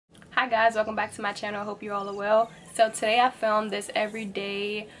Hi guys, welcome back to my channel. I hope you all are well. So today I filmed this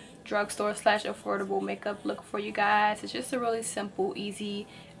everyday drugstore slash affordable makeup look for you guys. It's just a really simple, easy,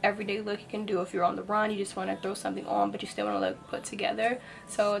 everyday look you can do if you're on the run. You just want to throw something on but you still want to look put together.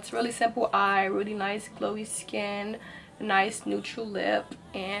 So it's really simple eye, really nice glowy skin, nice neutral lip,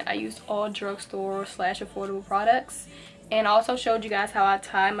 and I used all drugstore slash affordable products. And I also showed you guys how I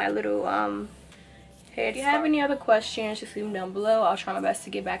tie my little hair. If you have any other questions, just leave them down below. I'll try my best to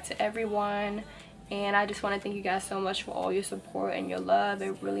get back to everyone. And I just want to thank you guys so much for all your support and your love.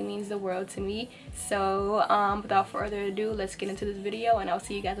 It really means the world to me. So without further ado, let's get into this video and I'll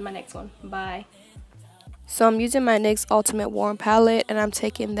see you guys in my next one. Bye. So I'm using my NYX Ultimate Warm palette and I'm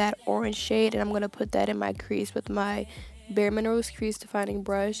taking that orange shade and I'm going to put that in my crease with my Bare Minerals crease defining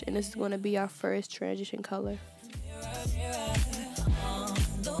brush, and this is going to be our first transition color.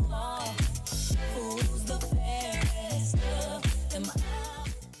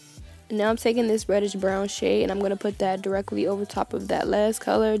 Now I'm taking this reddish brown shade and I'm going to put that directly over top of that last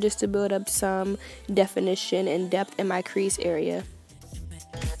color just to build up some definition and depth in my crease area.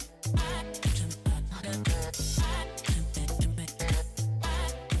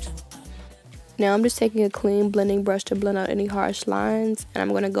 Now I'm just taking a clean blending brush to blend out any harsh lines, and I'm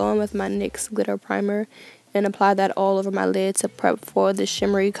going to go in with my NYX Glitter Primer and apply that all over my lid to prep for the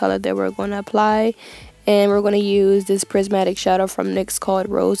shimmery color that we're going to apply. And we're going to use this Prismatic shadow from NYX called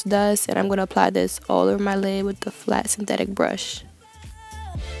Rose Dust, and I'm going to apply this all over my lid with the flat synthetic brush.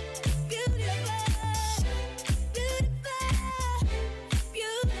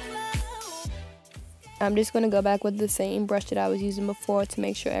 I'm just going to go back with the same brush that I was using before to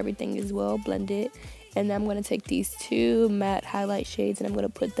make sure everything is well blended. And then I'm going to take these two matte highlight shades and I'm going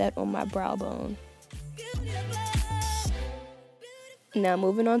to put that on my brow bone. Now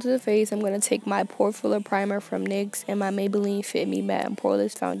moving on to the face, I'm going to take my Pore Filler primer from NYX and my Maybelline Fit Me Matte and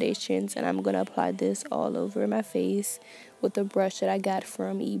Poreless foundations, and I'm going to apply this all over my face with the brush that I got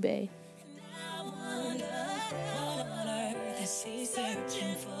from eBay.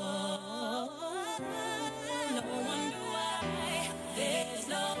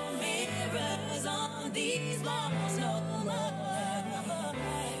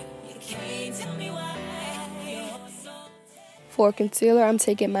 For concealer, I'm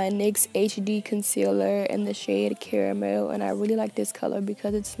taking my NYX HD Concealer in the shade Caramel, and I really like this color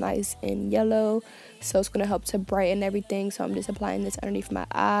because it's nice and yellow, so it's going to help to brighten everything. So I'm just applying this underneath my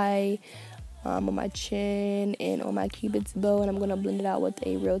eye, on my chin, and on my cupid's bow, and I'm going to blend it out with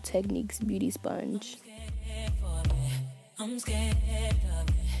a Real Techniques beauty sponge. I'm scared of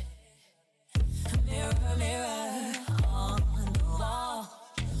it. Mirror, mirror on the wall.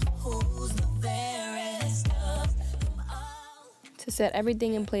 Who's the fairest of them all? To set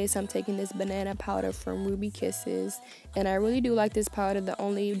everything in place, I'm taking this banana powder from Ruby Kisses, and I really do like this powder. The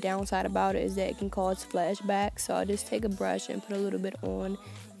only downside about it is that it can cause flashbacks, so I'll just take a brush and put a little bit on,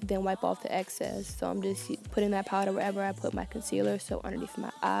 then wipe off the excess. So I'm just putting that powder wherever I put my concealer, so underneath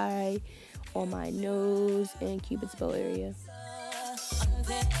my eye, on my nose, and cupid's bow area.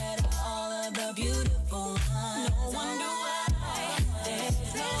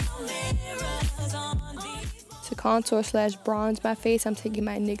 To contour slash bronze my face, I'm taking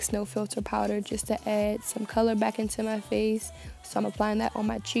my NYX No Filter powder just to add some color back into my face. So I'm applying that on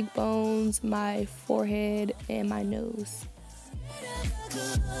my cheekbones, my forehead, and my nose.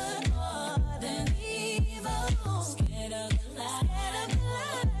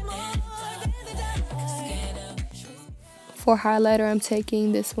 For highlighter, I'm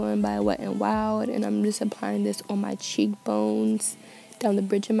taking this one by Wet n Wild, and I'm just applying this on my cheekbones, down the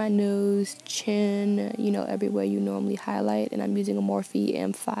bridge of my nose, chin, you know, everywhere you normally highlight. And I'm using a Morphe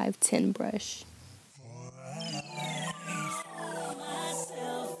M510 brush.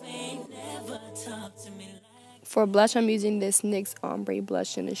 For blush, I'm using this NYX Ombre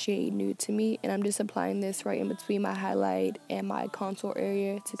blush in the shade Nude to Me, and I'm just applying this right in between my highlight and my contour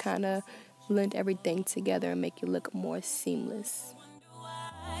area to kind of blend everything together and make it look more seamless.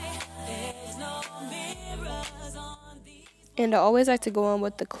 And I always like to go in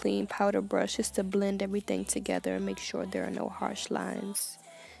with the clean powder brush just to blend everything together and make sure there are no harsh lines.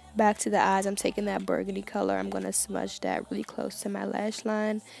 Back to the eyes, I'm taking that burgundy color. I'm going to smudge that really close to my lash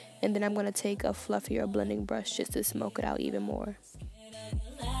line, and then I'm going to take a fluffier blending brush just to smoke it out even more.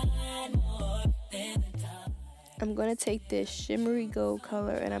 I'm going to take this shimmery gold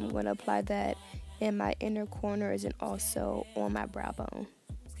color and I'm going to apply that in my inner corners and also on my brow bone.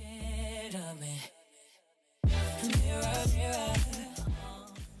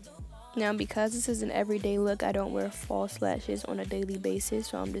 Now, because this is an everyday look, I don't wear false lashes on a daily basis,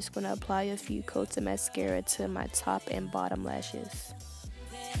 so I'm just going to apply a few coats of mascara to my top and bottom lashes.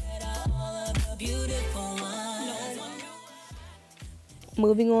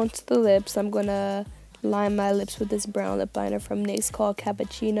 Moving on to the lips, I'm going to line my lips with this brown lip liner from NYX called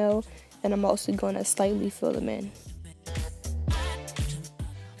Cappuccino, and I'm also going to slightly fill them in.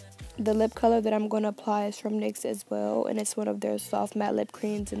 The lip color that I'm going to apply is from NYX as well, and it's one of their soft matte lip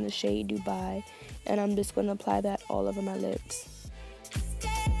creams in the shade Dubai, and I'm just going to apply that all over my lips.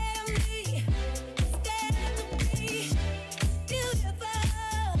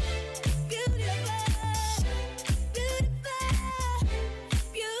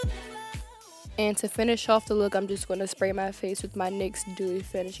 And to finish off the look, I'm just going to spray my face with my NYX Dewy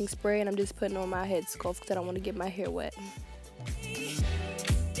finishing spray, and I'm just putting on my head scarf because I don't want to get my hair wet.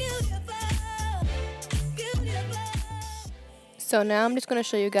 So now I'm just going to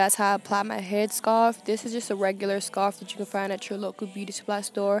show you guys how I apply my head scarf. This is just a regular scarf that you can find at your local beauty supply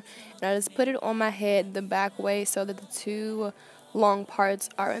store. And I just put it on my head the back way so that the two long parts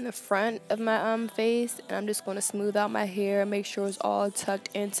are in the front of my face. And I'm just going to smooth out my hair, make sure it's all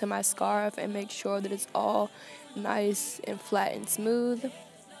tucked into my scarf, and make sure that it's all nice and flat and smooth.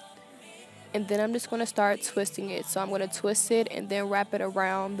 And then I'm just going to start twisting it. So I'm going to twist it and then wrap it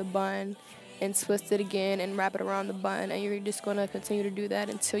around the bun, and twist it again and wrap it around the bun, and you're just going to continue to do that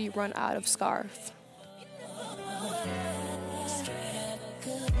until you run out of scarf.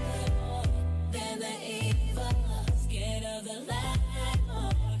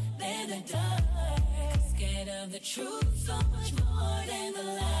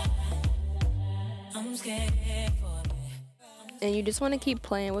 And you just want to keep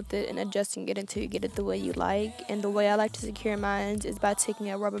playing with it and adjusting it until you get it the way you like. And the way I like to secure mine is by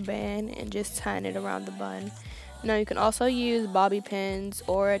taking a rubber band and just tying it around the bun. Now you can also use bobby pins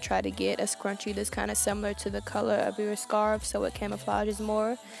or try to get a scrunchie that's kind of similar to the color of your scarf so it camouflages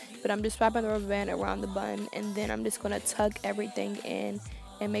more. But I'm just wrapping the rubber band around the bun, and then I'm just going to tuck everything in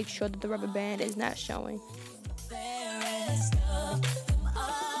and make sure that the rubber band is not showing.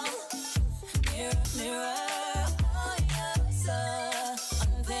 Mirror, mirror.